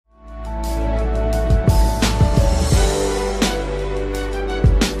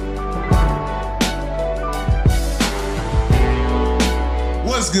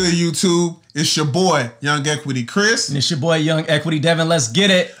good, YouTube? It's your boy, Young Equity Chris. And it's your boy, Young Equity Devin. Let's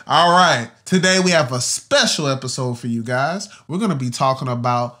get it. All right. Today we have a special episode for you guys. We're going to be talking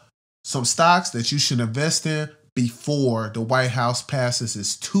about some stocks that you should invest in before the White House passes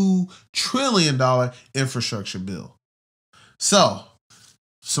its $2 trillion infrastructure bill. So,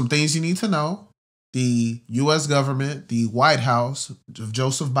 some things you need to know. The U.S. government, the White House of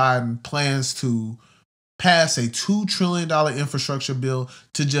Joseph Biden, plans to pass a $2 trillion infrastructure bill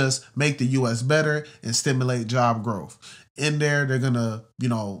to just make the U.S. better and stimulate job growth. In there, they're going to,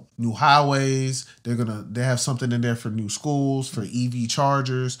 new highways. They have something in there for new schools, for EV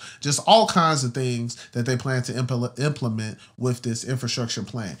chargers, just all kinds of things that they plan to implement with this infrastructure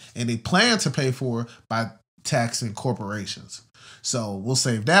plan. And they plan to pay for it by taxing corporations. So we'll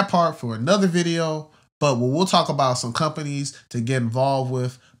save that part for another video, but we'll talk about some companies to get involved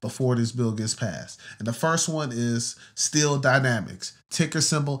with before this bill gets passed. And the first one is Stld Dynamics, ticker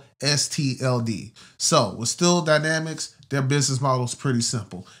symbol STLD. So with Stld Dynamics, their business model is pretty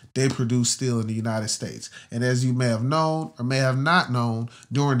simple. They produce steel in the United States. And as you may have known or may have not known,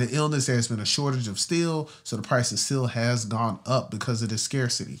 during the illness, there's been a shortage of steel. So the price of steel has gone up because of the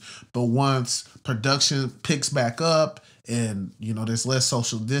scarcity. But once production picks back up and, there's less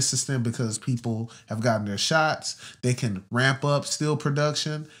social distancing because people have gotten their shots, they can ramp up steel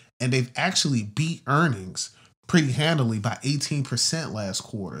production. And they've actually beat earnings pretty handily by 18% last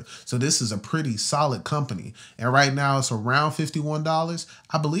quarter. So this is a pretty solid company. And right now it's around $51.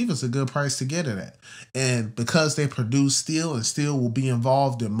 I believe it's a good price to get it at. And because they produce steel and steel will be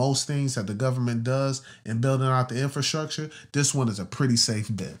involved in most things that the government does in building out the infrastructure, this one is a pretty safe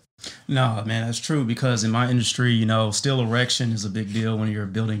bet. No, man, that's true, because in my industry, steel erection is a big deal when you're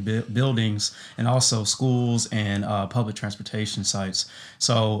building buildings and also schools and public transportation sites.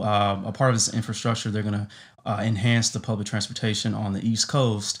 So a part of this infrastructure, they're going to enhance the public transportation on the East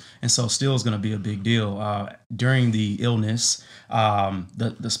Coast. And so steel is going to be a big deal. During the illness,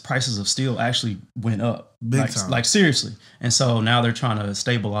 the prices of steel actually went up. Big time. Like seriously. And so now they're trying to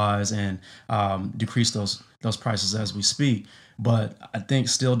stabilize and decrease those prices as we speak. But I think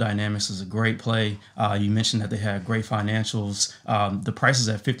Stld Dynamics is a great play. You mentioned that they had great financials. The price is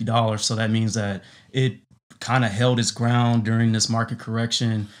at $50, so that means that it kind of held its ground during this market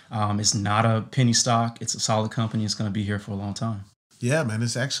correction. It's not a penny stock. It's a solid company. It's going to be here for a long time. Yeah, man,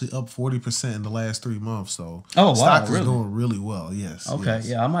 it's actually up 40% in the last 3 months. So stock is doing really well. Yes. Okay. Yes.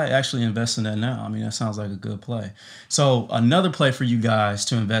 Yeah, I might actually invest in that now. I mean, that sounds like a good play. So another play for you guys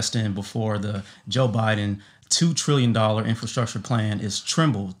to invest in before the Joe Biden $2 trillion infrastructure plan is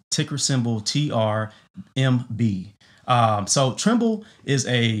Trimble, ticker symbol TRMB. So Trimble is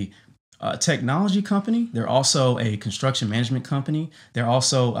a technology company. They're also a construction management company. They're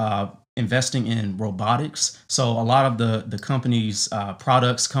also investing in robotics. So a lot of the company's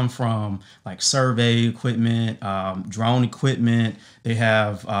products come from like survey equipment, drone equipment. They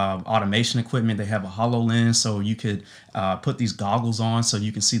have automation equipment. They have a HoloLens, so you could put these goggles on so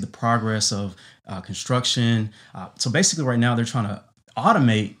you can see the progress of construction. So basically right now they're trying to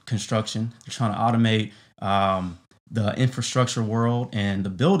automate construction. They're trying to automate the infrastructure world and the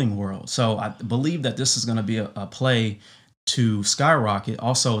building world. So I believe that this is going to be a play to skyrocket.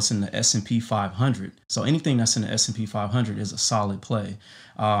 Also, it's in the S&P 500. So anything that's in the S&P 500 is a solid play.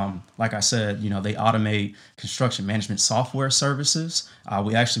 Like I said, they automate construction management software services.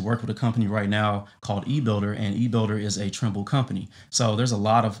 We actually work with a company right now called eBuilder, and eBuilder is a Trimble company. So there's a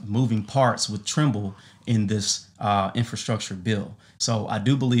lot of moving parts with Trimble in this infrastructure bill. So I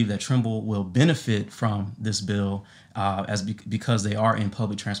do believe that Trimble will benefit from this bill because they are in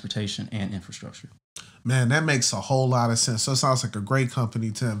public transportation and infrastructure. Man, that makes a whole lot of sense. So it sounds like a great company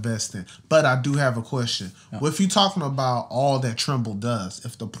to invest in. But I do have a question. Yeah. Well, if you're talking about all that Trimble does,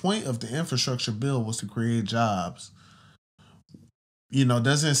 if the point of the infrastructure bill was to create jobs,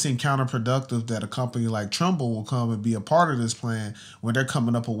 doesn't it seem counterproductive that a company like Trimble will come and be a part of this plan when they're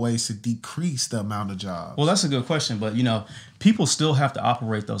coming up with ways to decrease the amount of jobs? Well, that's a good question. But, people still have to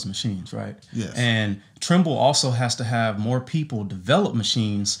operate those machines, right? Yes. And Trimble also has to have more people develop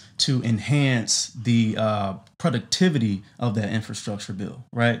machines to enhance the productivity of that infrastructure bill,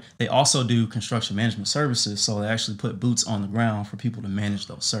 right? They also do construction management services. So they actually put boots on the ground for people to manage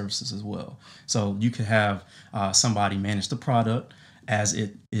those services as well. So you could have somebody manage the product as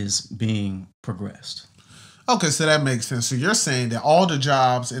it is being progressed. Okay, so that makes sense. So you're saying that all the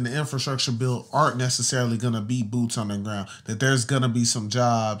jobs in the infrastructure bill aren't necessarily going to be boots on the ground, that there's going to be some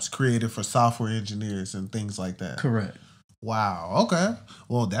jobs created for software engineers and things like that. Correct. Wow. Okay.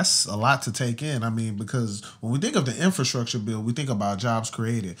 Well, that's a lot to take in. I mean, because when we think of the infrastructure bill, we think about jobs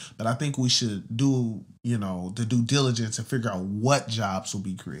created. But I think we should do, the due diligence and figure out what jobs will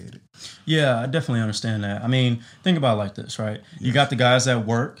be created. Yeah, I definitely understand that. I mean, think about it like this, right? Yes. You got the guys that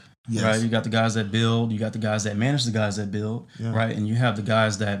work, yes. right? You got the guys that build. You got the guys that manage the guys that build, yeah. right? And you have the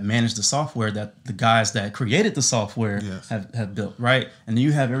guys that manage the software that the guys that created the software yes. have built, right? And then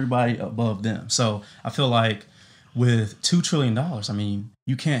you have everybody above them. So I feel like with $2 trillion, I mean,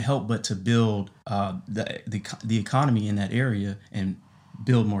 you can't help but to build the economy in that area and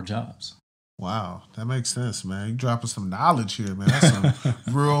build more jobs. Wow, that makes sense, man. You're dropping some knowledge here, man. That's some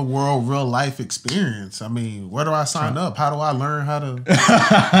real world, real life experience. I mean, where do I sign up? How do I learn how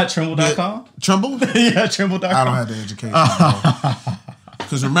to... Trimble.com? Trimble? Yeah, Trimble.com. I don't have the education.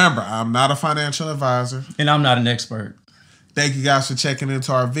 Because remember, I'm not a financial advisor. And I'm not an expert. Thank you guys for checking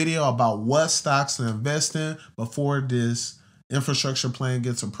into our video about what stocks to invest in before this infrastructure plan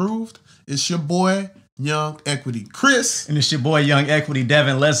gets approved. It's your boy, Young Equity Chris. And it's your boy, Young Equity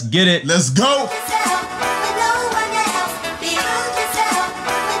Devin. Let's get it. Let's go.